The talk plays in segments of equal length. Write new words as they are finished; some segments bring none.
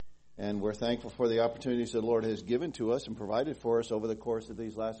And we're thankful for the opportunities the Lord has given to us and provided for us over the course of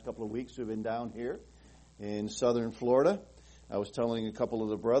these last couple of weeks we've been down here in southern Florida. I was telling a couple of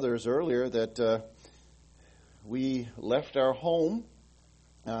the brothers earlier that we left our home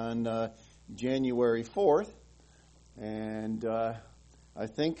on January 4th, and I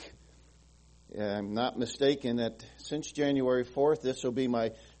think, I'm not mistaken, that since January 4th, this will be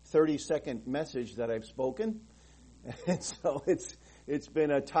my 32nd message that I've spoken. And so it's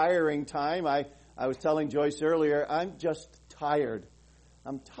been a tiring time. I was telling Joyce earlier, I'm just tired.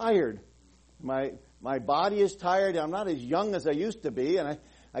 I'm tired. My body is tired. I'm not as young as I used to be, and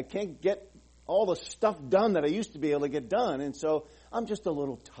I can't get all the stuff done that I used to be able to get done. And so I'm just a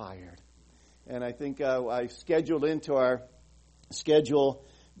little tired. And I think I scheduled into our schedule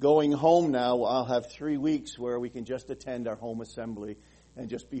going home now. I'll have 3 weeks where we can just attend our home assembly and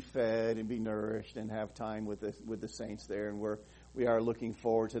just be fed and be nourished and have time with the saints there. And we are looking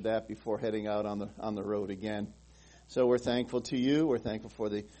forward to that before heading out on the road again. So we're thankful to you. We're thankful for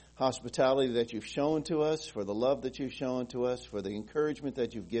the hospitality that you've shown to us, for the love that you've shown to us, for the encouragement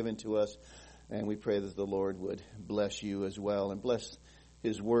that you've given to us. And we pray that the Lord would bless you as well and bless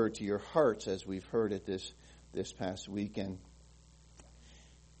His word to your hearts as we've heard it this past weekend.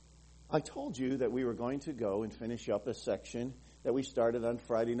 I told you that we were going to go and finish up a section that we started on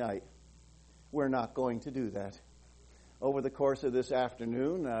Friday night. We're not going to do that. Over the course of this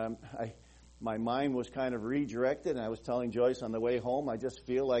afternoon, my mind was kind of redirected, and I was telling Joyce on the way home, I just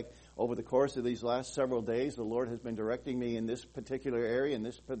feel like over the course of these last several days, the Lord has been directing me in this particular area, in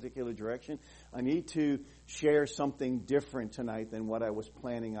this particular direction. I need to share something different tonight than what I was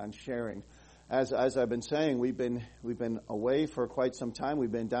planning on sharing. As I've been saying, we've been away for quite some time.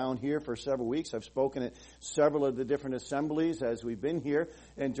 We've been down here for several weeks. I've spoken at several of the different assemblies as we've been here.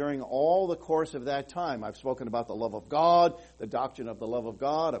 And during all the course of that time, I've spoken about the love of God, the doctrine of the love of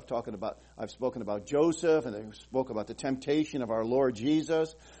God. I've spoken about Joseph, and I spoke about the temptation of our Lord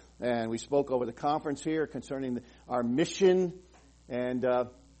Jesus. And we spoke over the conference here concerning our mission. And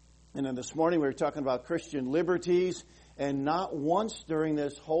then this morning we were talking about Christian liberties. And not once during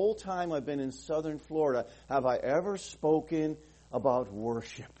this whole time I've been in southern Florida have I ever spoken about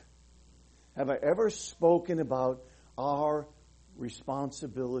worship. Have I ever spoken about our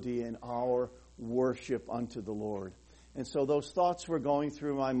responsibility and our worship unto the Lord? And so those thoughts were going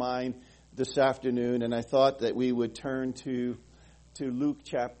through my mind this afternoon, and I thought that we would turn to Luke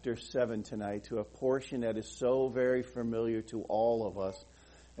chapter 7 tonight, to a portion that is so very familiar to all of us,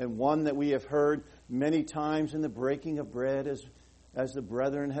 and one that we have heard many times in the breaking of bread as the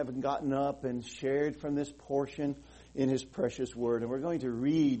brethren have gotten up and shared from this portion in His precious word. And we're going to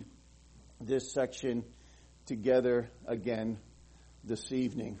read this section together again this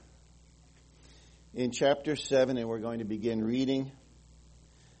evening. In chapter 7, and we're going to begin reading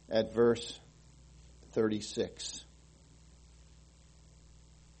at verse 36.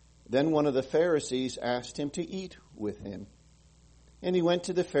 Then one of the Pharisees asked Him to eat with him. And He went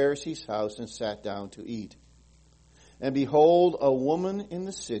to the Pharisee's house and sat down to eat. And behold, a woman in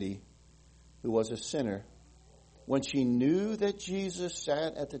the city who was a sinner, when she knew that Jesus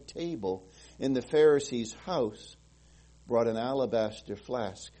sat at the table in the Pharisee's house, brought an alabaster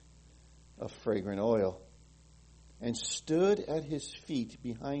flask of fragrant oil, and stood at His feet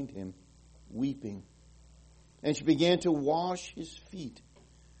behind Him, weeping. And she began to wash His feet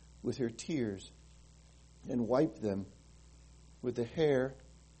with her tears, and wiped them with the hair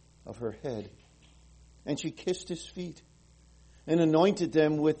of her head. And she kissed His feet, and anointed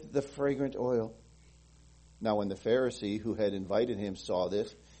them with the fragrant oil. Now when the Pharisee who had invited Him saw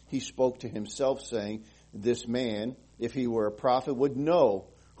this, he spoke to himself, saying, This man, if he were a prophet, would know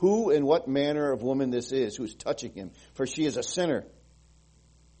who and what manner of woman this is who is touching Him, for she is a sinner.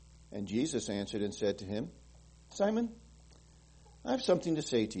 And Jesus answered and said to him, Simon, I have something to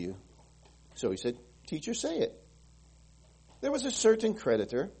say to you. So he said, Teacher, say it. There was a certain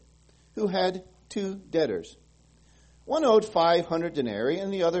creditor who had 2 debtors. One owed 500 denarii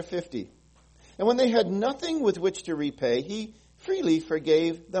and the other 50. And when they had nothing with which to repay, he freely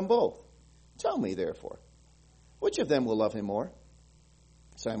forgave them both. Tell me, therefore, which of them will love him more?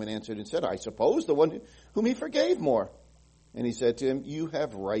 Simon answered and said, I suppose the one whom he forgave more. And he said to him, You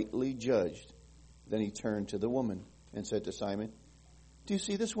have rightly judged. Then he turned to the woman and said to Simon, Do you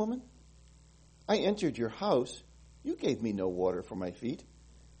see this woman? I entered your house. You gave me no water for my feet,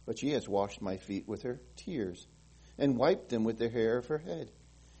 but she has washed my feet with her tears and wiped them with the hair of her head.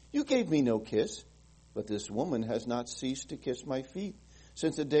 You gave me no kiss, but this woman has not ceased to kiss my feet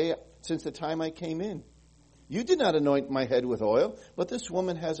since the time I came in. You did not anoint my head with oil, but this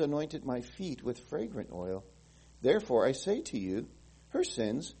woman has anointed my feet with fragrant oil. Therefore I say to you, Her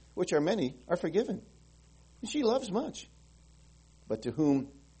sins, which are many, are forgiven. She loves much. But to whom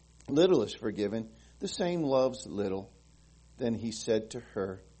little is forgiven, the same loves little. Then he said to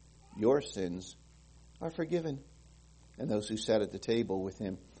her, your sins are forgiven. And those who sat at the table with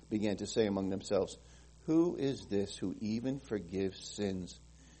him began to say among themselves, who is this who even forgives sins?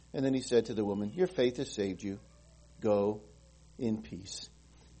 And then he said to the woman, your faith has saved you. Go in peace.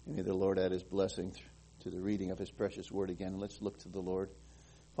 And may the Lord add his blessing to the reading of his precious word again. Let's look to the Lord.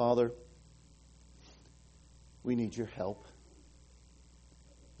 Father, we need your help.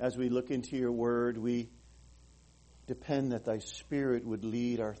 As we look into your word, we depend that thy Spirit would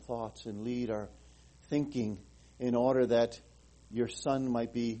lead our thoughts and lead our thinking in order that your Son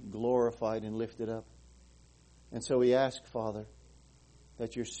might be glorified and lifted up. And so we ask, Father,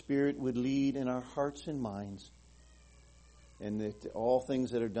 that your Spirit would lead in our hearts and minds, and that all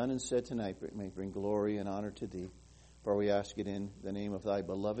things that are done and said tonight may bring glory and honor to thee. For we ask it in the name of thy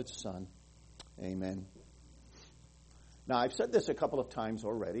beloved Son. Amen. Now, I've said this a couple of times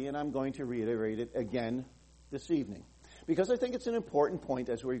already, and I'm going to reiterate it again this evening, because I think it's an important point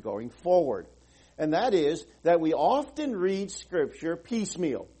as we're going forward. And that is that we often read Scripture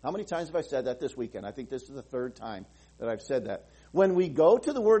piecemeal. How many times have I said that this weekend? I think this is the third time that I've said that. When we go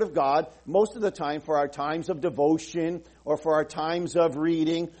to the Word of God, most of the time for our times of devotion or for our times of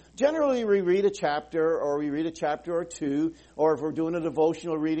reading, generally we read a chapter or we read a chapter or two, or if we're doing a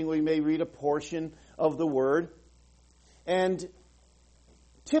devotional reading, we may read a portion of the Word. And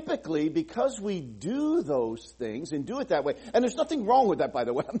typically, because we do those things and do it that way, and there's nothing wrong with that, by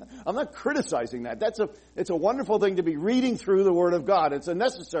the way. I'm not criticizing that. It's a wonderful thing to be reading through the Word of God. It's a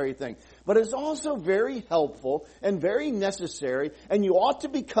necessary thing. But it's also very helpful and very necessary, and you ought to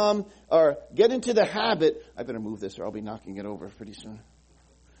become or get into the habit. I better move this or I'll be knocking it over pretty soon.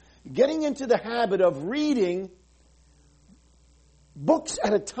 Getting into the habit of reading books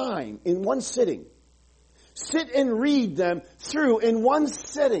at a time in one sitting. Sit and read them through in one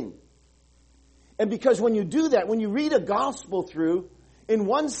sitting. And because when you do that, when you read a gospel through in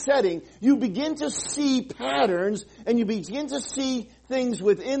one setting, you begin to see patterns and you begin to see things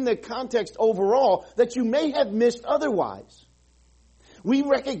within the context overall that you may have missed otherwise. We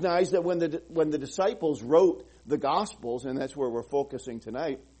recognize that when the disciples wrote the Gospels, and that's where we're focusing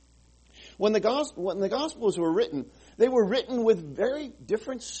tonight, when the Gospels were written, they were written with very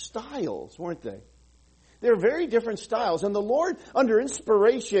different styles, weren't they? They're very different styles. And the Lord, under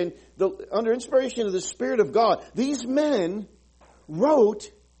inspiration of the Spirit of God, these men wrote,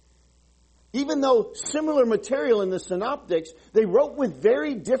 even though similar material in the synoptics, they wrote with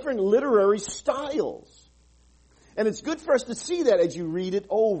very different literary styles. And it's good for us to see that as you read it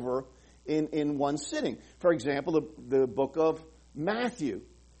over in one sitting. For example, the book of Matthew.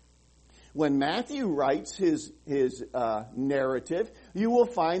 When Matthew writes his narrative, you will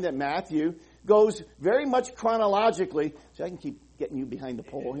find that Matthew goes very much chronologically. So I can keep getting you behind the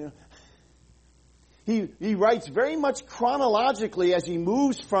pole here. He writes very much chronologically as he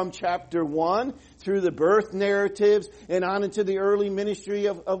moves from chapter 1 through the birth narratives and on into the early ministry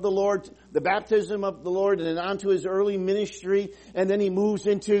of the Lord, the baptism of the Lord, and then on to his early ministry. And then he moves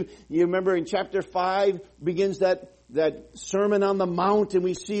into, you remember in chapter 5, begins that Sermon on the Mount, and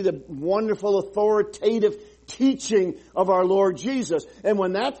we see the wonderful authoritative teaching of our Lord Jesus. And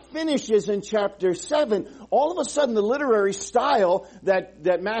when that finishes in chapter 7, all of a sudden the literary style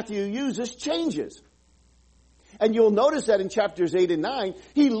that Matthew uses changes. And you'll notice that in chapters 8 and 9,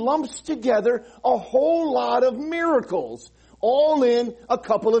 he lumps together a whole lot of miracles, all in a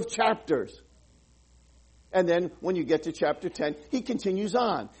couple of chapters. And then when you get to chapter 10, he continues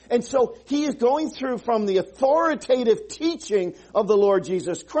on. And so he is going through from the authoritative teaching of the Lord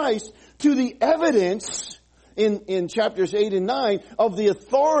Jesus Christ to the evidence in chapters 8 and 9 of the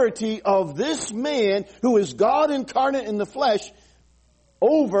authority of this man who is God incarnate in the flesh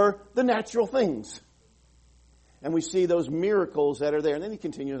over the natural things. And we see those miracles that are there. And then he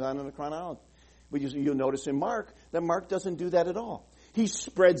continues on in the chronology. But you'll notice in Mark that Mark doesn't do that at all. He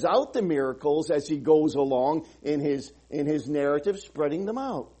spreads out the miracles as he goes along in his narrative, spreading them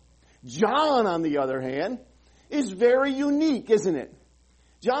out. John, on the other hand, is very unique, isn't it?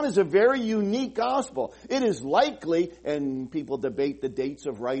 John is a very unique gospel. It is likely, and people debate the dates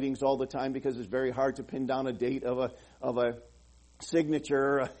of writings all the time because it's very hard to pin down a date of a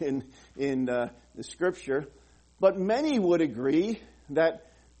signature in the Scripture. But many would agree that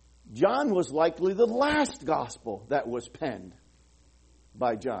John was likely the last gospel that was penned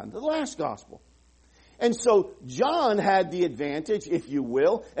by John, the last gospel. And so John had the advantage, if you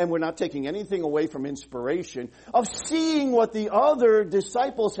will, and we're not taking anything away from inspiration, of seeing what the other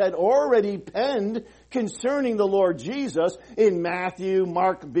disciples had already penned concerning the Lord Jesus in Matthew,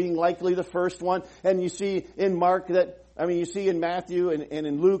 Mark being likely the first one. And you see in you see in Matthew and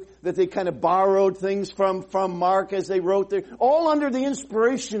in Luke that they kind of borrowed things from Mark as they wrote there, all under the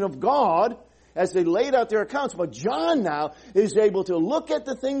inspiration of God, as they laid out their accounts. But John now is able to look at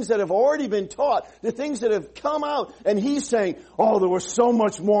the things that have already been taught, the things that have come out, and he's saying, oh, there was so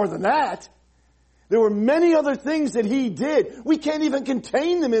much more than that. There were many other things that he did. We can't even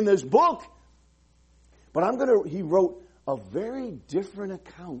contain them in this book. But he wrote a very different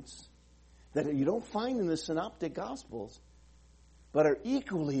accounts that you don't find in the synoptic gospels, but are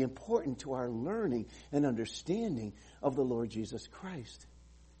equally important to our learning and understanding of the Lord Jesus Christ.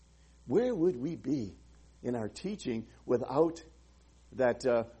 Where would we be in our teaching without that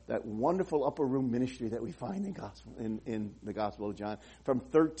wonderful upper room ministry that we find in the Gospel of John, from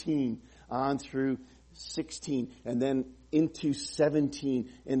 13 on through 16, and then into 17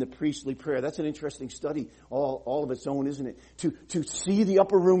 in the priestly prayer? That's an interesting study, all of its own, isn't it? To see the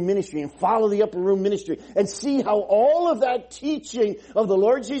upper room ministry and follow the upper room ministry and see how all of that teaching of the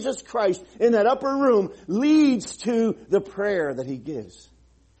Lord Jesus Christ in that upper room leads to the prayer that he gives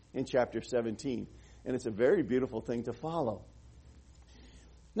in chapter 17. And it's a very beautiful thing to follow.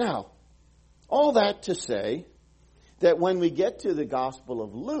 Now, all that to say that when we get to the Gospel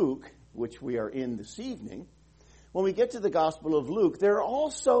of Luke, which we are in this evening, when we get to the Gospel of Luke, there are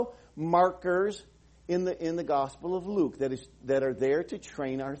also markers in the Gospel of Luke that are there to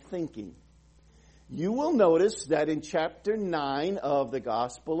train our thinking. You will notice that in chapter 9 of the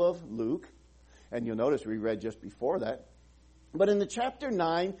Gospel of Luke, and you'll notice we read just before that, but in the chapter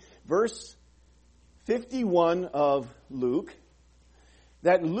 9, verse 51 of Luke,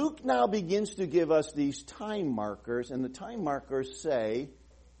 that Luke now begins to give us these time markers, and the time markers say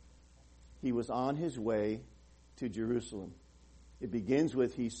he was on his way to Jerusalem. It begins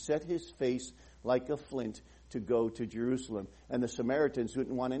with, he set his face like a flint to go to Jerusalem. And the Samaritans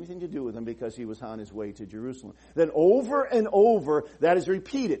didn't want anything to do with him because he was on his way to Jerusalem. Then over and over, that is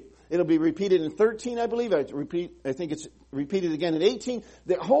repeated. It'll be repeated in 13, I believe. I think it's repeated again in 18.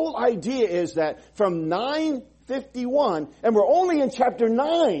 The whole idea is that from 9:51, and we're only in chapter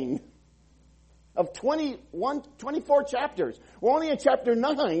 9 of 24 chapters. We're only in chapter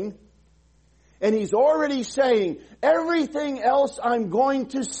 9. And he's already saying, everything else I'm going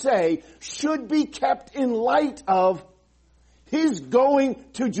to say should be kept in light of his going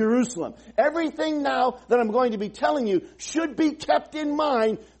to Jerusalem. Everything now that I'm going to be telling you should be kept in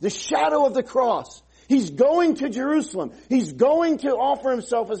mind, the shadow of the cross. He's going to Jerusalem. He's going to offer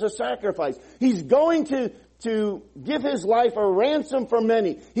himself as a sacrifice. He's going to give his life a ransom for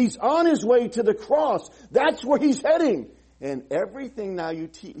many. He's on his way to the cross. That's where he's heading. And everything now you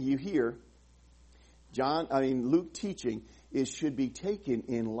hear Luke teaching should be taken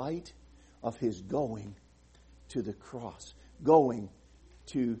in light of his going to the cross, going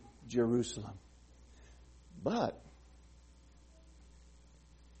to Jerusalem. But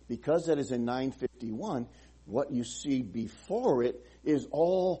because that is in 9:51, what you see before it is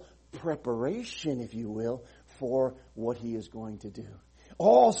all preparation, if you will, for what he is going to do.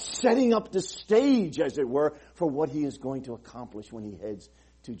 All setting up the stage, as it were, for what he is going to accomplish when he heads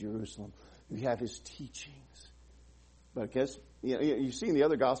to Jerusalem. We have his teachings. But I guess, you see in the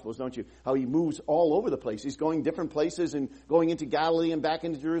other Gospels, don't you, how he moves all over the place. He's going different places and going into Galilee and back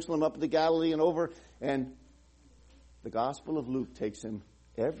into Jerusalem, up to Galilee and over. And the Gospel of Luke takes him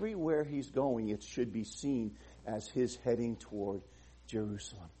everywhere he's going. It should be seen as his heading toward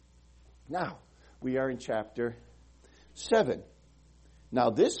Jerusalem. Now, we are in chapter 7.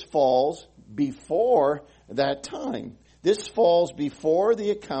 Now, this falls before that time. This falls before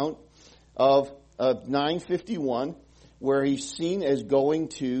the account of 9:51, where he's seen as going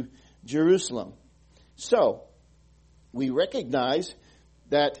to Jerusalem. So, we recognize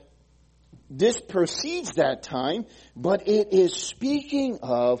that this precedes that time, but it is speaking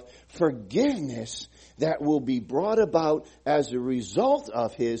of forgiveness that will be brought about as a result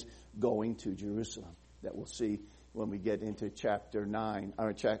of his going to Jerusalem. That we'll see when we get into chapter 9.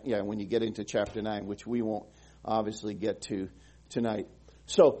 When you get into chapter 9, which we won't obviously get to tonight.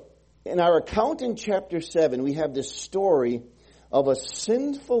 So, in our account in chapter 7, we have this story of a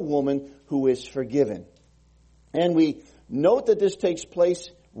sinful woman who is forgiven. And we note that this takes place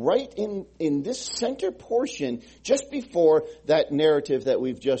right in this center portion, just before that narrative that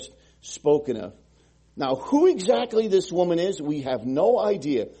we've just spoken of. Now, who exactly this woman is, we have no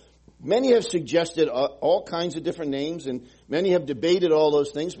idea. Many have suggested all kinds of different names, and many have debated all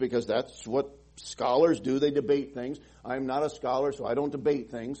those things because that's what scholars do. They debate things. I'm not a scholar, so I don't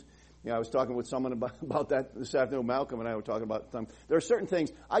debate things. I was talking with someone about that this afternoon. Malcolm and I were talking about them. There are certain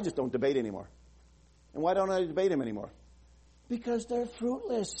things I just don't debate anymore. And why don't I debate them anymore? Because they're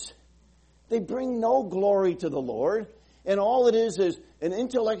fruitless. They bring no glory to the Lord. And all it is an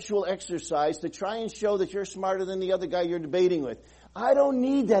intellectual exercise to try and show that you're smarter than the other guy you're debating with. I don't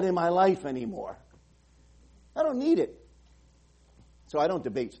need that in my life anymore. I don't need it. So I don't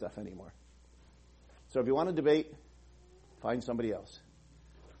debate stuff anymore. So if you want to debate, find somebody else.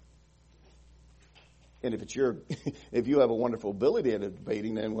 And if you have a wonderful ability at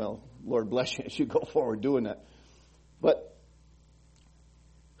debating, then, well, Lord bless you as you go forward doing that. But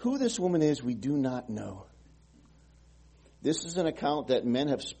who this woman is, we do not know. This is an account that men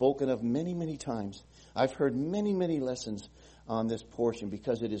have spoken of many, many times. I've heard many, many lessons on this portion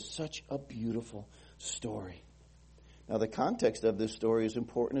because it is such a beautiful story. Now, the context of this story is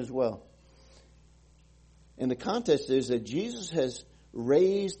important as well. And the context is that Jesus has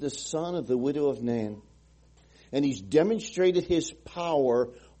raised the son of the widow of Nain, and he's demonstrated his power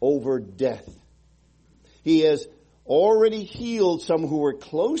over death. He has already healed some who were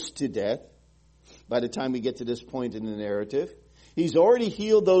close to death by the time we get to this point in the narrative. He's already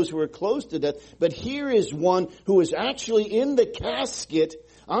healed those who were close to death, but here is one who is actually in the casket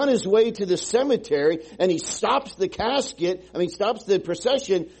on his way to the cemetery, and he stops the stops the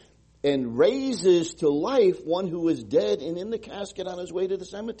procession and raises to life one who was dead and in the casket on his way to the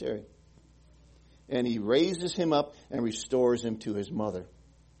cemetery. And he raises him up and restores him to his mother.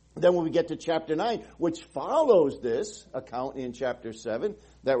 Then when we get to chapter 9, which follows this account in chapter 7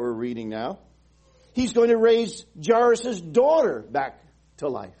 that we're reading now, he's going to raise Jairus' daughter back to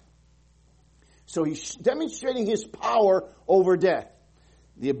life. So he's demonstrating his power over death.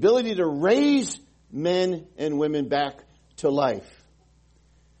 The ability to raise men and women back to life.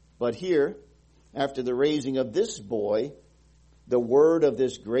 But here, after the raising of this boy, the word of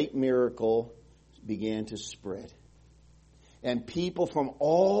this great miracle began to spread. And people from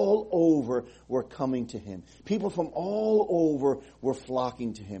all over were coming to him. People from all over were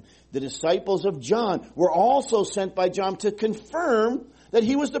flocking to him. The disciples of John were also sent by John to confirm that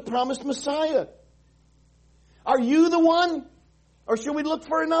he was the promised Messiah. Are you the one? Or should we look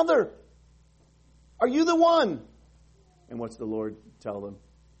for another? Are you the one? And what's the Lord tell them?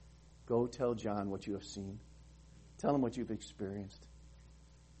 Go tell John what you have seen. Tell him what you've experienced.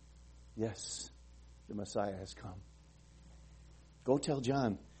 Yes, the Messiah has come. Go tell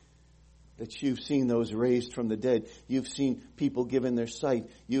John that you've seen those raised from the dead. You've seen people given their sight.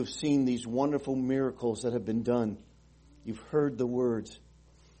 You've seen these wonderful miracles that have been done. You've heard the words.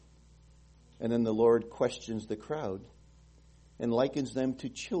 And then the Lord questions the crowd and likens them to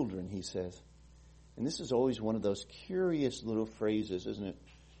children, he says. And this is always one of those curious little phrases, isn't it?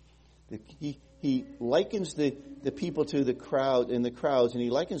 He likens the people to the crowd and the crowds, and he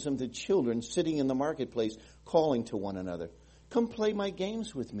likens them to children sitting in the marketplace calling to one another. Come play my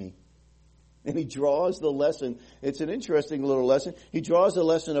games with me. And he draws the lesson. It's an interesting little lesson. He draws the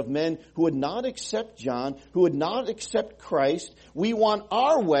lesson of men who would not accept John, who would not accept Christ. We want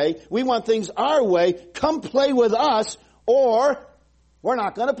our way. We want things our way. Come play with us, or we're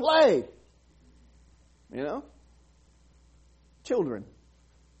not going to play. You know? Children.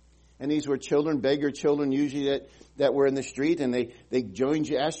 And these were children, beggar children usually that were in the street, and they joined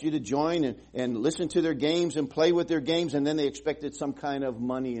you, asked you to join and listen to their games and play with their games, and then they expected some kind of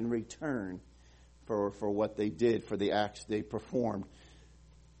money in return for what they did, for the acts they performed.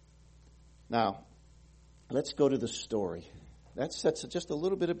 Now, let's go to the story. That sets just a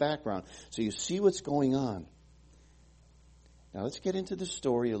little bit of background so you see what's going on. Now, let's get into the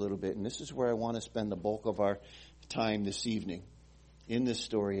story a little bit, and this is where I want to spend the bulk of our time this evening. In this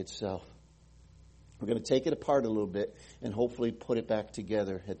story itself. We're going to take it apart a little bit and hopefully put it back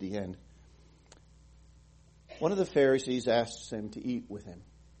together at the end. One of the Pharisees asks him to eat with him.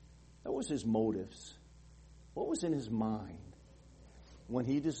 What was his motives? What was in his mind when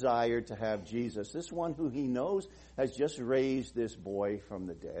he desired to have Jesus, this one who he knows has just raised this boy from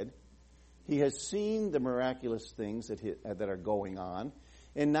the dead? He has seen the miraculous things that are going on.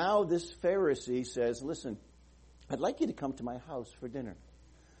 And now this Pharisee says, listen, I'd like you to come to my house for dinner.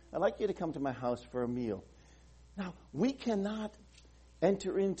 I'd like you to come to my house for a meal. Now, we cannot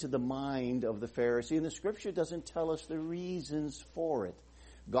enter into the mind of the Pharisee, and the Scripture doesn't tell us the reasons for it.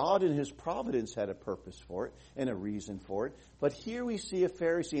 God in His providence had a purpose for it and a reason for it. But here we see a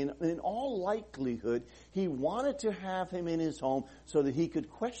Pharisee, and in all likelihood, he wanted to have him in his home so that he could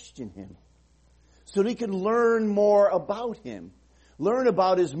question him, so that he could learn more about him. Learn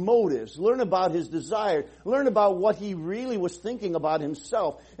about his motives, learn about his desire, learn about what he really was thinking about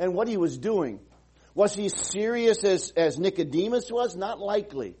himself and what he was doing. Was he serious as Nicodemus was? Not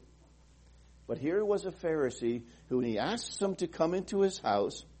likely. But here was a Pharisee who, when he asks him to come into his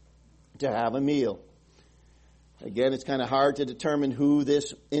house to have a meal. Again, it's kind of hard to determine who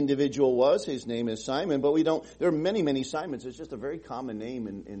this individual was. His name is Simon, but there are many, many Simons. It's just a very common name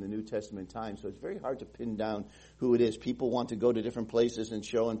in the New Testament time, so it's very hard to pin down who it is. People want to go to different places and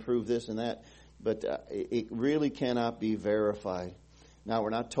show and prove this and that, but it really cannot be verified. Now,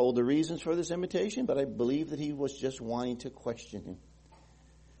 we're not told the reasons for this invitation, but I believe that he was just wanting to question him.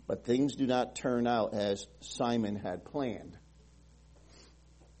 But things do not turn out as Simon had planned.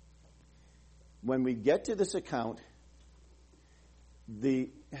 When we get to this account,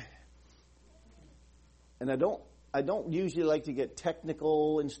 and I don't usually like to get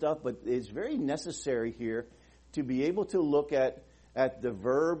technical and stuff, but it's very necessary here to be able to look at the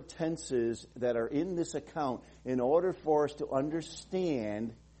verb tenses that are in this account in order for us to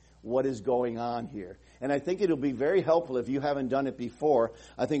understand what is going on here. And I think it'll be very helpful if you haven't done it before.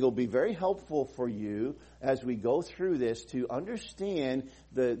 I think it'll be very helpful for you as we go through this to understand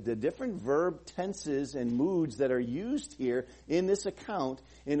the different verb tenses and moods that are used here in this account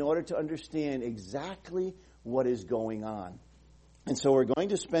in order to understand exactly what is going on. And so we're going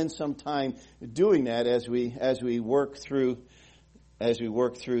to spend some time doing that as we work through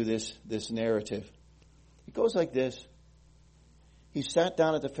this narrative. It goes like this. He sat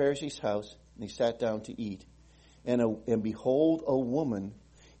down at the Pharisee's house, and he sat down to eat. And behold, a woman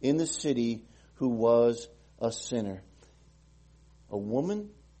in the city who was a sinner. A woman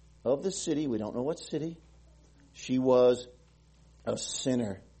of the city, we don't know what city, she was a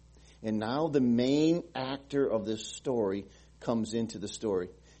sinner. And now the main actor of this story comes into the story.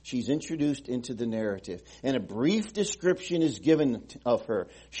 She's introduced into the narrative. And a brief description is given of her.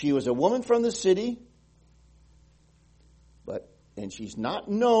 She was a woman from the city, and she's not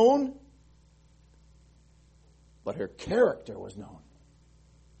known, but her character was known.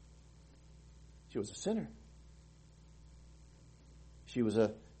 She was a sinner. She was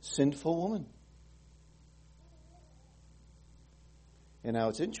a sinful woman. And now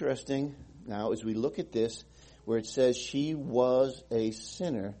it's interesting, now as we look at this, where it says she was a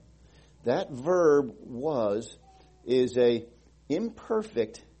sinner, that verb is a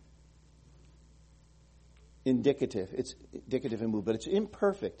imperfect indicative. It's indicative in mood, but it's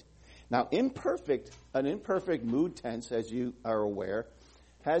imperfect. Now, an imperfect mood tense, as you are aware,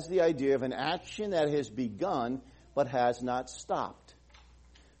 has the idea of an action that has begun but has not stopped.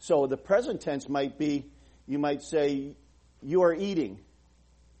 So the present tense might be, you might say, you are eating.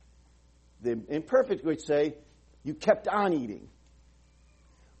 The imperfect would say, you kept on eating.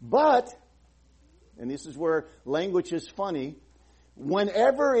 But, and this is where language is funny,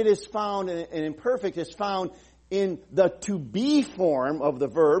 whenever it is found, an imperfect is found in the to be form of the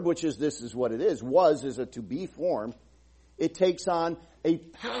verb, which is this is what it is, was is a to be form, it takes on a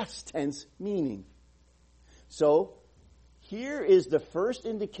past tense meaning. So, here is the first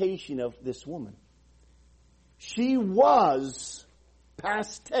indication of this woman. She was,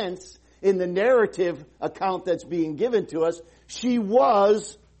 past tense, in the narrative account that's being given to us, she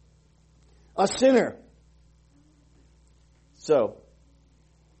was a sinner. So,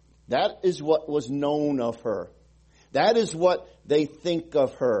 that is what was known of her. That is what they think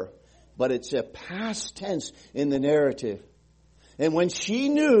of her. But it's a past tense in the narrative. And when she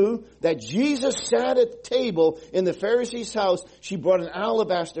knew that Jesus sat at the table in the Pharisee's house, she brought an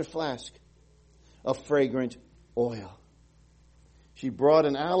alabaster flask of fragrant oil. She brought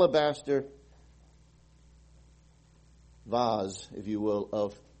an alabaster vase, if you will,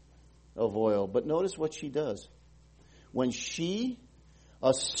 of oil. But notice what she does. When she,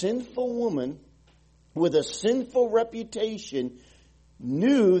 a sinful woman with a sinful reputation,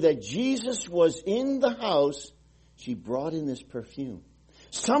 knew that Jesus was in the house, she brought in this perfume.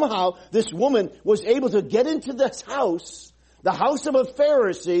 Somehow, this woman was able to get into this house, the house of a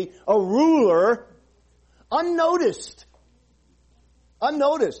Pharisee, a ruler, unnoticed.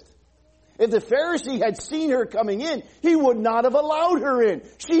 Unnoticed. If the Pharisee had seen her coming in, he would not have allowed her in.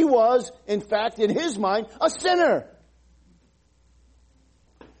 She was, in fact, in his mind, a sinner.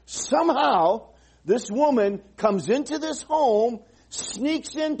 Somehow, this woman comes into this home,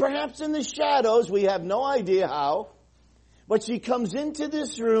 sneaks in perhaps in the shadows, we have no idea how, but she comes into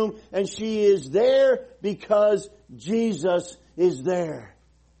this room and she is there because Jesus is there.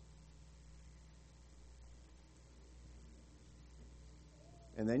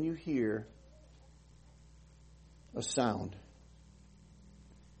 And then you hear a sound.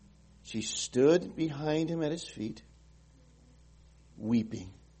 She stood behind him at his feet,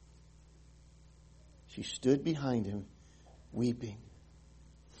 weeping. She stood behind him, weeping.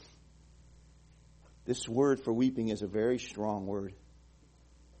 This word for weeping is a very strong word.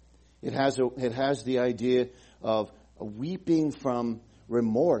 It has the idea of weeping from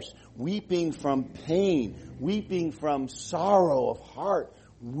remorse, weeping from pain, weeping from sorrow of heart,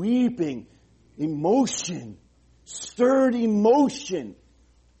 weeping, emotion, stirred emotion.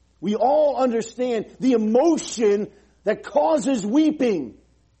 We all understand the emotion that causes weeping.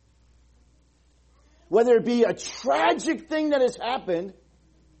 Whether it be a tragic thing that has happened,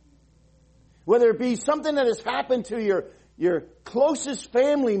 whether it be something that has happened to your closest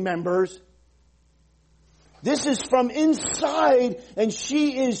family members, this is from inside, and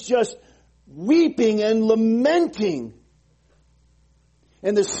she is just weeping and lamenting.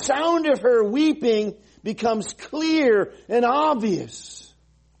 And the sound of her weeping becomes clear and obvious.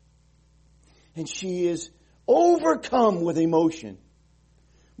 And she is overcome with emotion,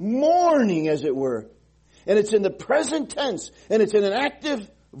 mourning as it were. And it's in the present tense, and it's in an active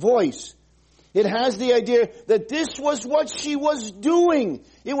voice. It has the idea that this was what she was doing.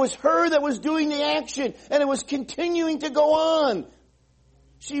 It was her that was doing the action, and it was continuing to go on.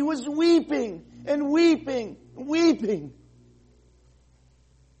 She was weeping and weeping, weeping.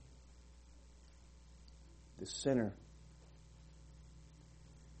 The sinner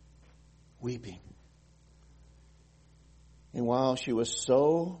weeping. And while she was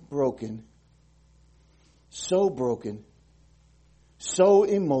so broken, so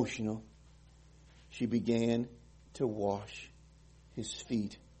emotional, she began to wash his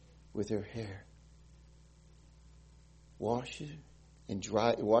feet with her hair. Wash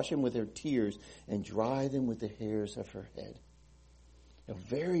him with her tears and dry them with the hairs of her head. A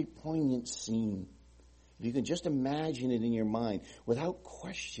very poignant scene. If you can just imagine it in your mind, without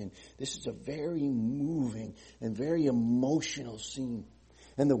question, this is a very moving and very emotional scene.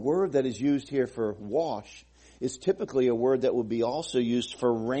 And the word that is used here for wash is typically a word that would be also used for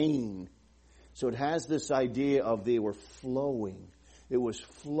rain. So it has this idea of they were flowing. It was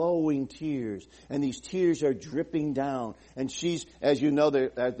flowing tears. And these tears are dripping down. And she's, as you know,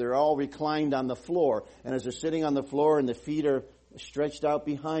 they're all reclined on the floor. And as they're sitting on the floor and the feet are stretched out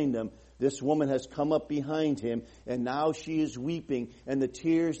behind them, this woman has come up behind him, and now she is weeping, and the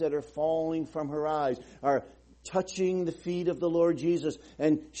tears that are falling from her eyes are touching the feet of the Lord Jesus,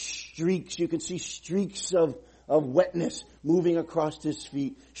 and streaks, you can see streaks of wetness moving across his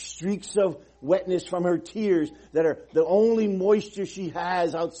feet, streaks of wetness from her tears that are the only moisture she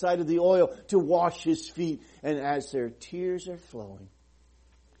has outside of the oil to wash his feet. And as their tears are flowing,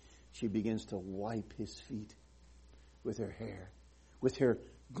 she begins to wipe his feet with her hair, with her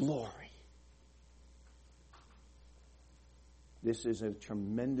glory. This is a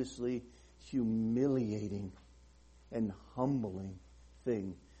tremendously humiliating and humbling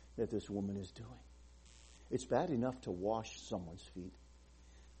thing that this woman is doing. It's bad enough to wash someone's feet,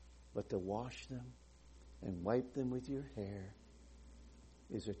 but to wash them and wipe them with your hair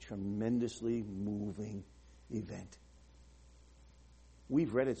is a tremendously moving event.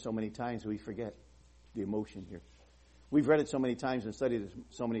 We've read it so many times we forget the emotion here. We've read it so many times and studied it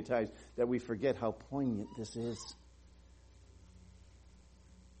so many times that we forget how poignant this is.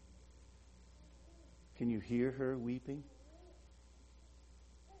 Can you hear her weeping?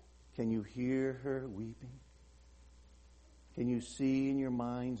 Can you hear her weeping? Can you see in your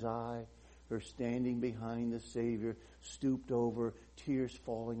mind's eye her standing behind the Savior, stooped over, tears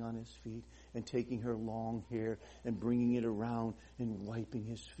falling on his feet, and taking her long hair and bringing it around and wiping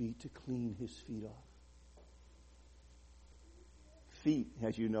his feet to clean his feet off? Feet,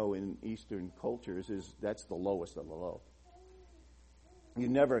 as you know, in Eastern cultures, that's the lowest of the low. You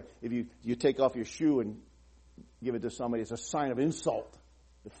never, if you take off your shoe and give it to somebody, it's a sign of insult.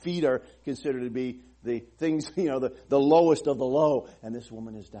 The feet are considered to be the things, the lowest of the low. And this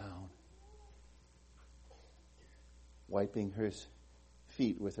woman is down, wiping her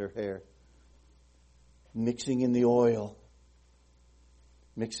feet with her hair, mixing in the oil.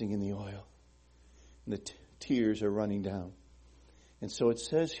 And the tears are running down. And so it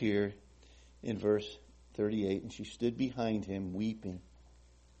says here in verse 38, and she stood behind him weeping,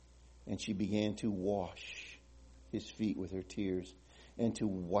 and she began to wash his feet with her tears and to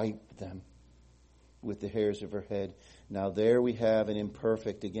wipe them with the hairs of her head. Now there we have an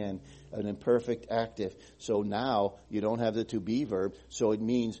imperfect active. So now you don't have the to be verb, so it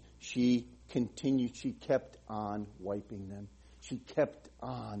means she kept on wiping them. She kept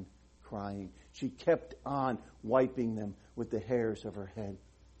on crying. She kept on wiping them with the hairs of her head.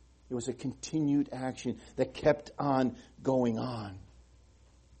 It was a continued action that kept on going on.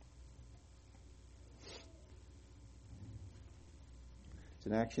 It's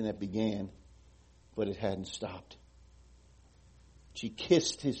an action that began, but it hadn't stopped. She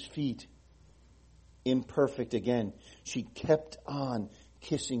kissed his feet imperfect again. She kept on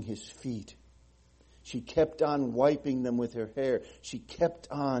kissing his feet. She kept on wiping them with her hair. She kept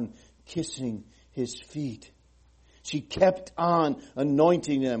on kissing his feet. She kept on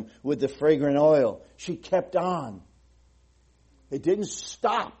anointing them with the fragrant oil. She kept on. It didn't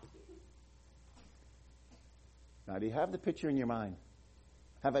stop. Now, do you have the picture in your mind?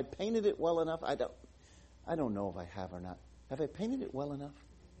 Have I painted it well enough? I don't know if I have or not. Have I painted it well enough?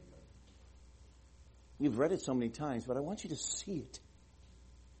 You've read it so many times, but I want you to see it.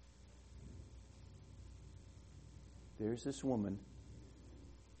 There's this woman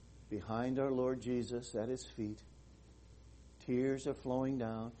behind our Lord Jesus at his feet. Tears are flowing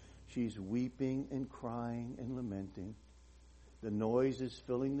down. She's weeping and crying and lamenting. The noise is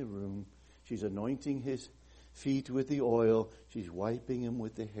filling the room. She's anointing his feet with the oil. She's wiping him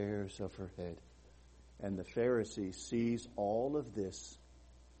with the hairs of her head. And the Pharisee sees all of this.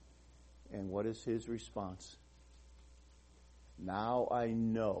 And what is his response? Now I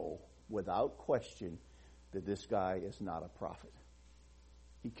know without question that this guy is not a prophet.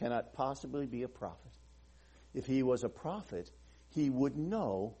 He cannot possibly be a prophet. If he was a prophet, he would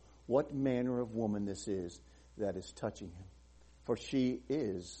know what manner of woman this is that is touching him. For she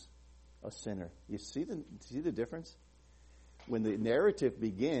is a sinner. You see the difference? When the narrative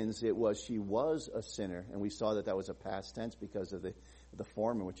begins, it was she was a sinner. And we saw that was a past tense because of the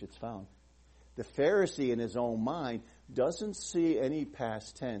form in which it's found. The Pharisee in his own mind doesn't see any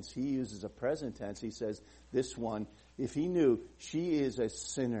past tense. He uses a present tense. He says, this one, if he knew, she is a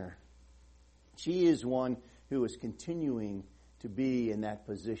sinner. She is one who is continuing to be in that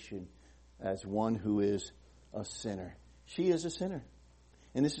position as one who is a sinner. She is a sinner.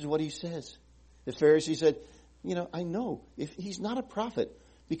 And this is what he says. The Pharisee said, I know if he's not a prophet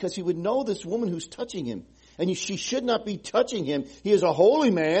because he would know this woman who's touching him. And she should not be touching him. He is a holy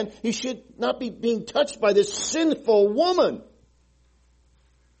man. He should not be being touched by this sinful woman.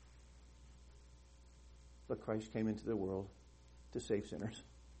 But Christ came into the world to save sinners.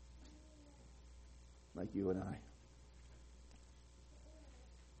 Like you and I.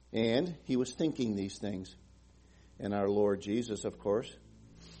 And he was thinking these things. And our Lord Jesus, of course,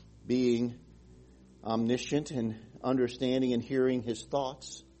 being omniscient and understanding and hearing his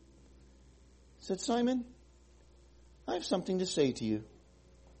thoughts, said, Simon, I have something to say to you.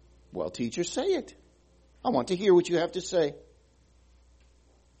 Well, teacher, say it. I want to hear what you have to say.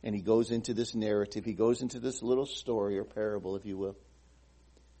 And he goes into this narrative. He goes into this little story or parable, if you will.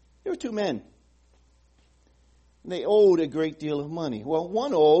 There were two men. And they owed a great deal of money. Well,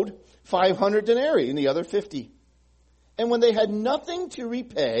 one owed 500 denarii and the other 50. And when they had nothing to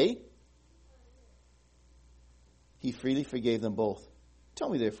repay, he freely forgave them both. Tell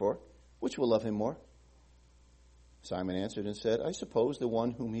me, therefore, which will love him more? Simon answered and said, I suppose the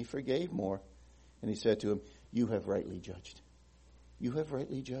one whom he forgave more. And he said to him, you have rightly judged. You have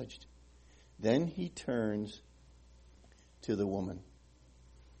rightly judged. Then he turns to the woman.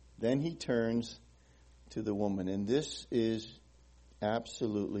 And this is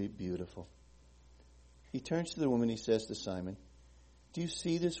absolutely beautiful. He turns to the woman. He says to Simon, do you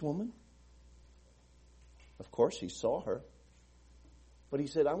see this woman? Of course he saw her. But he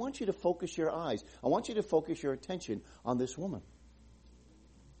said, I want you to focus your eyes. I want you to focus your attention on this woman.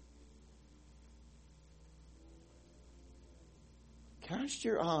 Cast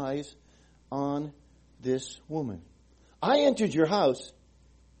your eyes on this woman. I entered your house.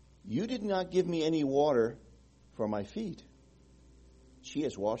 You did not give me any water for my feet. She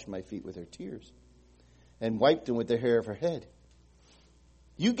has washed my feet with her tears and wiped them with the hair of her head.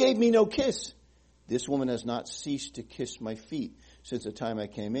 You gave me no kiss. This woman has not ceased to kiss my feet since the time I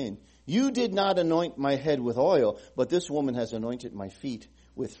came in. You did not anoint my head with oil, but this woman has anointed my feet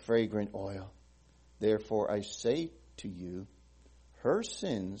with fragrant oil. Therefore I say to you, her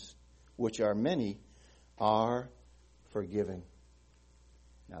sins, which are many, are forgiven.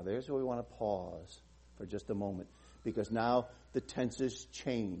 Now there's where we want to pause for just a moment, because now the tenses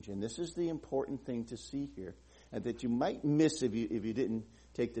change. And this is the important thing to see here, and that you might miss if you didn't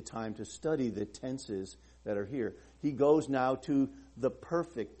take the time to study the tenses that are here. He goes now to the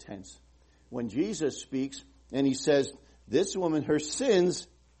perfect tense. When Jesus speaks and he says, this woman, her sins,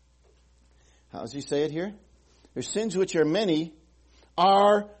 how does he say it here? Her sins, which are many,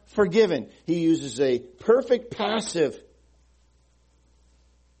 are forgiven. He uses a perfect passive.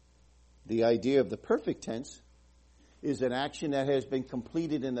 The idea of the perfect tense is an action that has been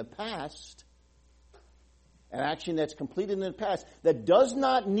completed in the past. An action that's completed in the past that does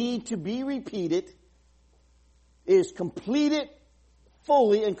not need to be repeated, is completed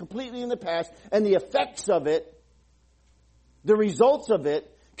fully and completely in the past, and the effects of it, the results of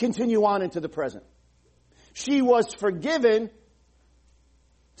it, continue on into the present. She was forgiven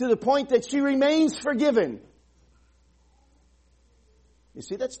to the point that she remains forgiven. You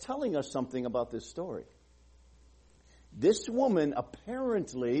see, that's telling us something about this story. This woman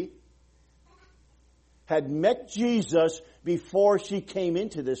apparently had met Jesus before she came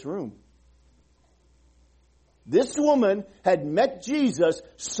into this room. This woman had met Jesus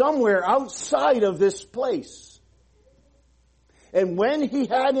somewhere outside of this place. And when he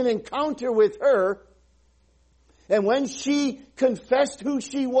had an encounter with her, and when she confessed who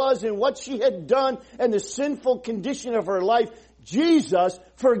she was and what she had done and the sinful condition of her life, Jesus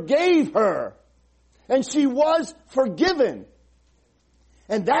forgave her. And she was forgiven.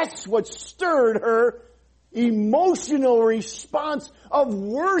 And that's what stirred her emotional response of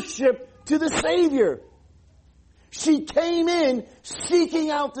worship to the Savior. She came in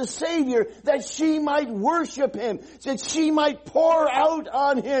seeking out the Savior that she might worship Him, that she might pour out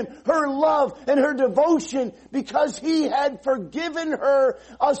on Him her love and her devotion because He had forgiven her,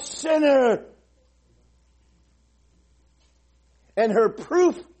 a sinner. And her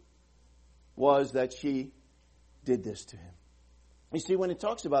proof was that she did this to Him. You see, when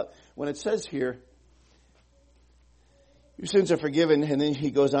it says here, your sins are forgiven, and then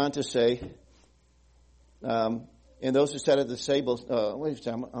he goes on to say, and those who sat at the table,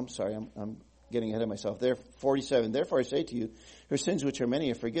 I'm sorry, I'm getting ahead of myself. There, 47, therefore I say to you, her sins which are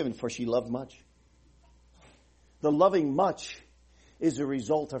many are forgiven, for she loved much. The loving much is a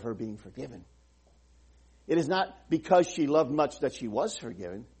result of her being forgiven. It is not because she loved much that she was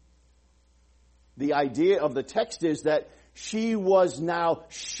forgiven. The idea of the text is that she was now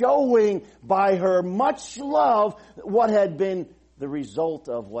showing by her much love what had been the result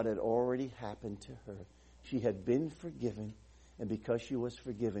of what had already happened to her. She had been forgiven, and because she was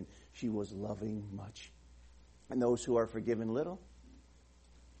forgiven, she was loving much. And those who are forgiven little,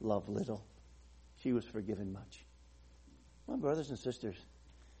 love little. She was forgiven much. Well, brothers and sisters,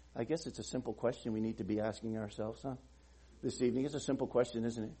 I guess it's a simple question we need to be asking ourselves, this evening. It's a simple question,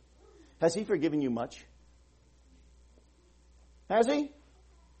 isn't it? Has He forgiven you much? Has He?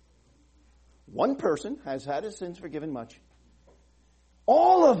 One person has had his sins forgiven much.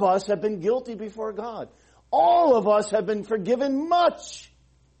 All of us have been guilty before God. All of us have been forgiven much.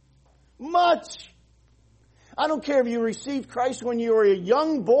 Much. I don't care if you received Christ when you were a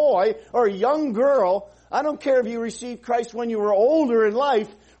young boy or a young girl. I don't care if you received Christ when you were older in life.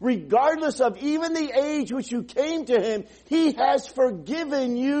 Regardless of even the age which you came to Him, He has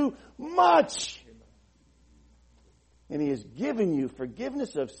forgiven you much. And He has given you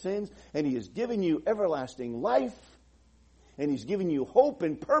forgiveness of sins, and He has given you everlasting life, and He's given you hope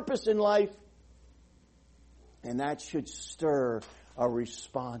and purpose in life. And that should stir a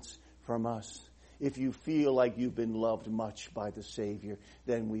response from us. If you feel like you've been loved much by the Savior,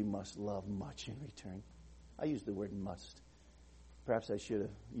 then we must love much in return. I use the word must. Perhaps I should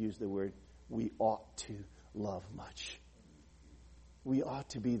have used the word we ought to love much. We ought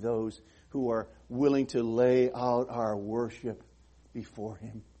to be those who are willing to lay out our worship before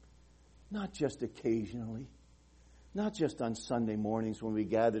Him. Not just occasionally. Not just on Sunday mornings when we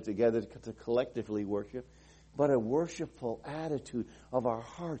gather together to collectively worship, but a worshipful attitude of our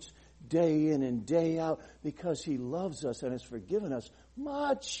hearts day in and day out because He loves us and has forgiven us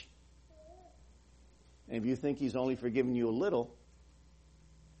much. And if you think He's only forgiven you a little,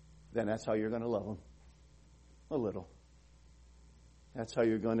 then that's how you're going to love Him. A little. That's how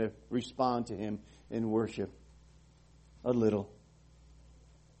you're going to respond to Him in worship. A little.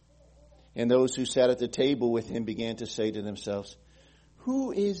 And those who sat at the table with Him began to say to themselves,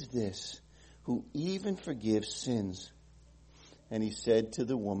 "Who is this who even forgives sins?" And He said to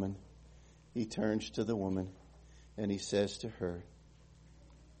the woman, He turns to the woman, and He says to her,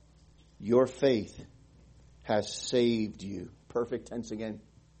 "Your faith has saved you." Perfect tense again.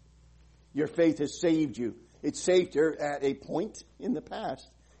 Your faith has saved you. It saved her at a point in the past,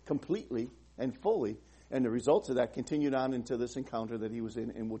 completely and fully. And the results of that continued on into this encounter that he was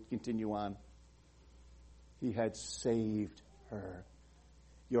in and would continue on. He had saved her.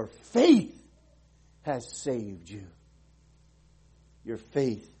 Your faith has saved you. Your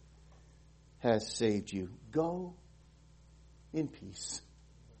faith has saved you. Go in peace.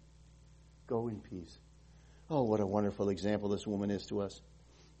 Go in peace. Oh, what a wonderful example this woman is to us.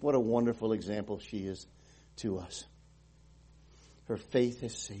 What a wonderful example she is to us. Her faith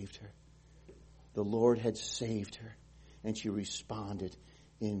has saved her. The Lord had saved her, and she responded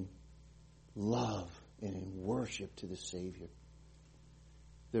in love and in worship to the Savior.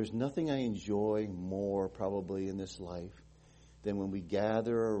 There's nothing I enjoy more probably in this life than when we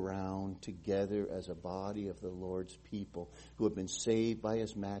gather around together as a body of the Lord's people who have been saved by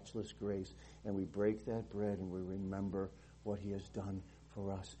His matchless grace, and we break that bread and we remember what He has done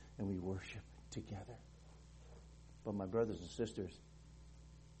for us, and we worship together. But my brothers and sisters,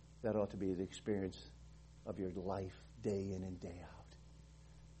 that ought to be the experience of your life, day in and day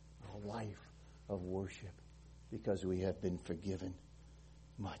out. A life of worship, because we have been forgiven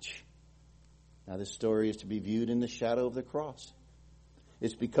much. Now, this story is to be viewed in the shadow of the cross.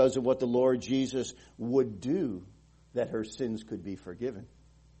 It's because of what the Lord Jesus would do that her sins could be forgiven.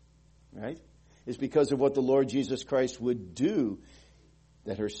 Right? It's because of what the Lord Jesus Christ would do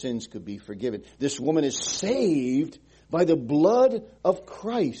that her sins could be forgiven. This woman is saved by the blood of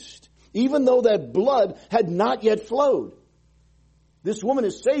Christ, even though that blood had not yet flowed. This woman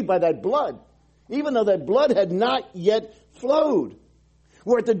is saved by that blood, even though that blood had not yet flowed.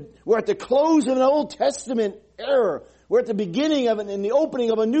 We're at the close of an Old Testament era. We're at the beginning of it, in the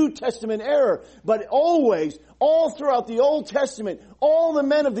opening of a New Testament era. But always, all throughout the Old Testament, all the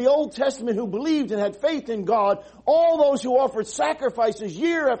men of the Old Testament who believed and had faith in God, all those who offered sacrifices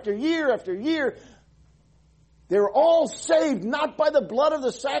year after year after year, they were all saved not by the blood of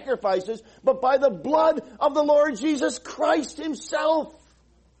the sacrifices, but by the blood of the Lord Jesus Christ Himself,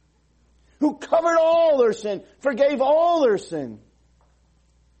 who covered all their sin, forgave all their sin.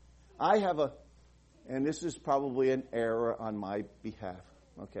 I have and this is probably an error on my behalf,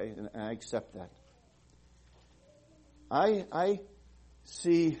 okay, and I accept that. I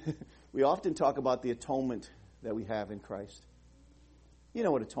see, we often talk about the atonement that we have in Christ. You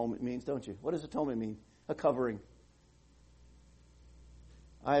know what atonement means, don't you? What does atonement mean? A covering.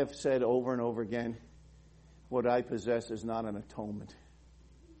 I have said over and over again, what I possess is not an atonement.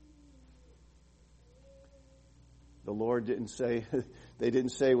 The Lord didn't say, they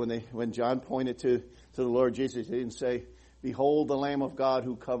didn't say when John pointed to the Lord Jesus, they didn't say, behold the Lamb of God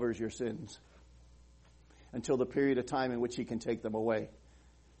who covers your sins, until the period of time in which He can take them away.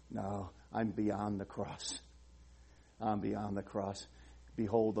 No, I'm beyond the cross. I'm beyond the cross.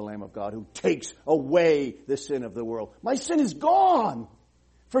 Behold the Lamb of God who takes away the sin of the world. My sin is gone.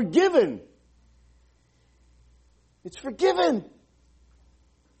 Forgiven. It's forgiven.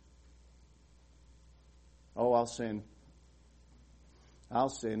 Oh, I'll sin. I'll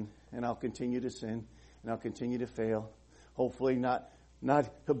sin, and I'll continue to sin, and I'll continue to fail. Hopefully not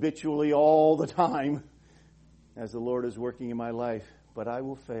habitually all the time as the Lord is working in my life, but I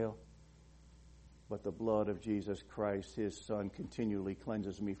will fail. But the blood of Jesus Christ, His Son, continually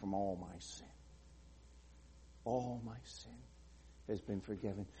cleanses me from all my sin. All my sin has been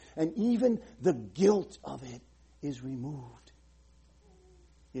forgiven. And even the guilt of it is removed.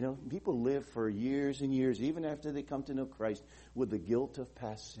 You know, people live for years and years, even after they come to know Christ, with the guilt of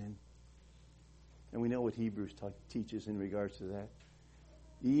past sin. And we know what Hebrews teaches in regards to that.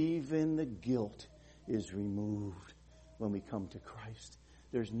 Even the guilt is removed when we come to Christ.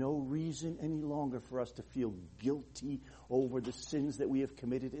 There's no reason any longer for us to feel guilty over the sins that we have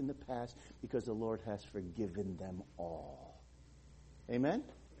committed in the past, because the Lord has forgiven them all. Amen?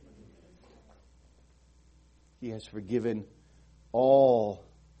 He has forgiven all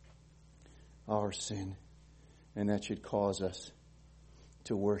our sin, and that should cause us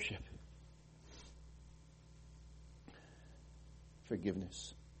to worship.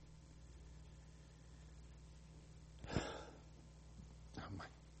 Forgiveness.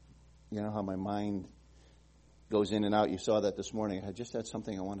 You know how my mind goes in and out. You saw that this morning. I just had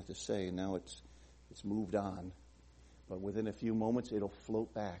something I wanted to say, and now it's moved on. But within a few moments, it'll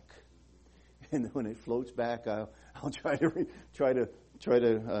float back. And when it floats back, I'll try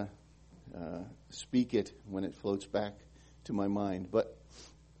to speak it when it floats back to my mind. But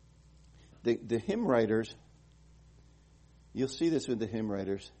the hymn writers, you'll see this with the hymn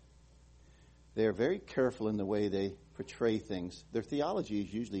writers. They are very careful in the way they portray things. Their theology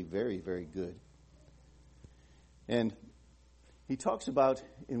is usually very, very good. And he talks about,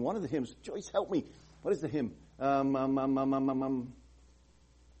 in one of the hymns, Joyce, help me. What is the hymn? Oh,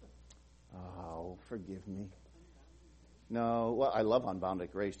 forgive me. No, well, I love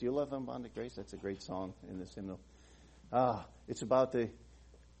Unbounded Grace. Do you love Unbounded Grace? That's a great song in this hymnal. It's about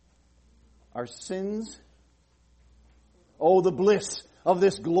our sins. Oh, the bliss of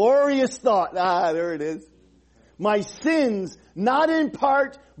this glorious thought. There it is. My sins, not in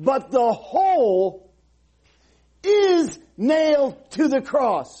part, but the whole, is nailed to the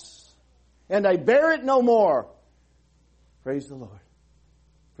cross. And I bear it no more. Praise the Lord.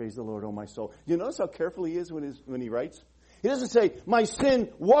 Praise the Lord, oh my soul. You notice how careful he is when he writes? He doesn't say, my sin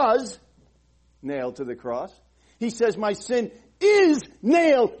was nailed to the cross. He says, my sin is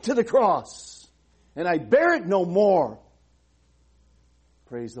nailed to the cross. And I bear it no more.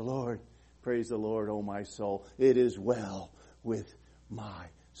 Praise the Lord. Praise the Lord, O my soul. It is well with my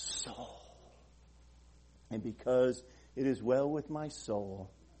soul. And because it is well with my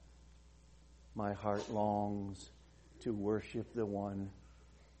soul, my heart longs to worship the one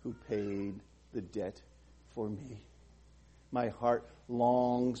who paid the debt for me. My heart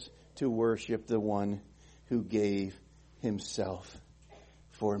longs to worship the one who gave himself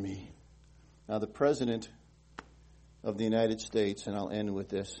for me. Now, the President of the United States, and I'll end with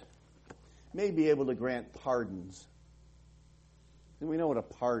this, may be able to grant pardons. And we know what a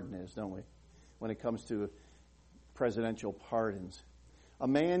pardon is, don't we? When it comes to presidential pardons. A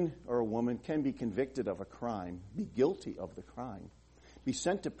man or a woman can be convicted of a crime, be guilty of the crime, be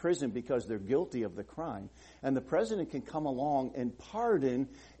sent to prison because they're guilty of the crime. And the president can come along and pardon,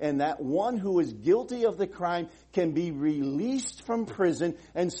 and that one who is guilty of the crime can be released from prison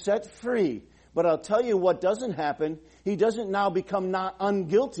and set free. But I'll tell you what doesn't happen. He doesn't now become not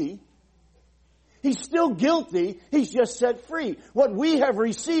unguilty. He's still guilty. He's just set free. What we have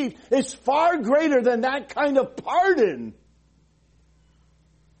received is far greater than that kind of pardon.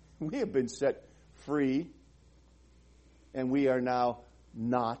 We have been set free, and we are now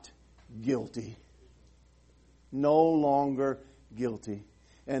not guilty. No longer guilty.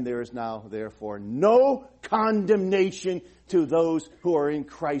 And there is now, therefore, no condemnation to those who are in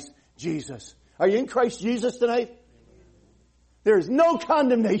Christ Jesus. Are you in Christ Jesus tonight? There is no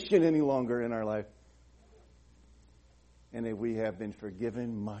condemnation any longer in our life. And if we have been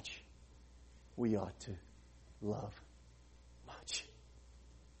forgiven much, we ought to love much.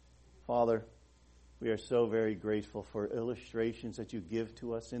 Father, we are so very grateful for illustrations that you give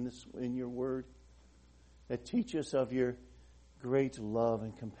to us in your word that teach us of your great love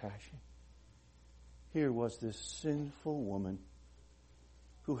and compassion. Here was this sinful woman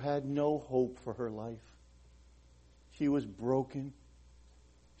who had no hope for her life. She was broken.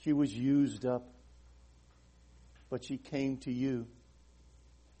 She was used up. But she came to you,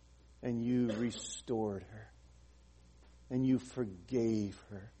 and you restored her, and you forgave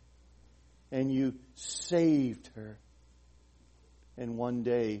her, and you saved her. And one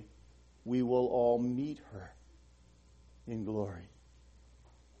day we will all meet her in glory.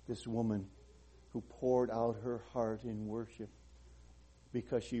 This woman who poured out her heart in worship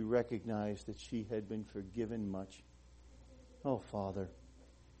because she recognized that she had been forgiven much. Oh, Father.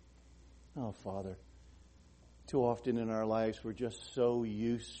 Oh, Father. Too often in our lives we're just so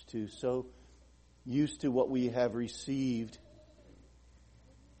used to what we have received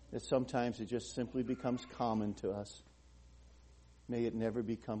that sometimes it just simply becomes common to us. May it never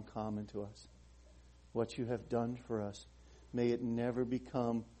become common to us. What you have done for us, may it never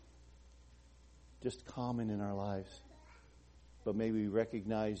become just common in our lives. But may we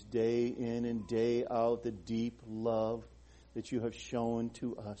recognize day in and day out the deep love that you have shown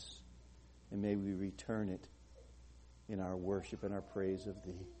to us. And may we return it in our worship and our praise of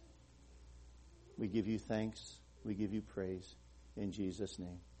thee. We give you thanks. We give you praise. In Jesus'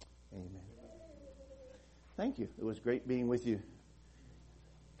 name, amen. Thank you. It was great being with you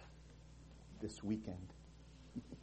this weekend.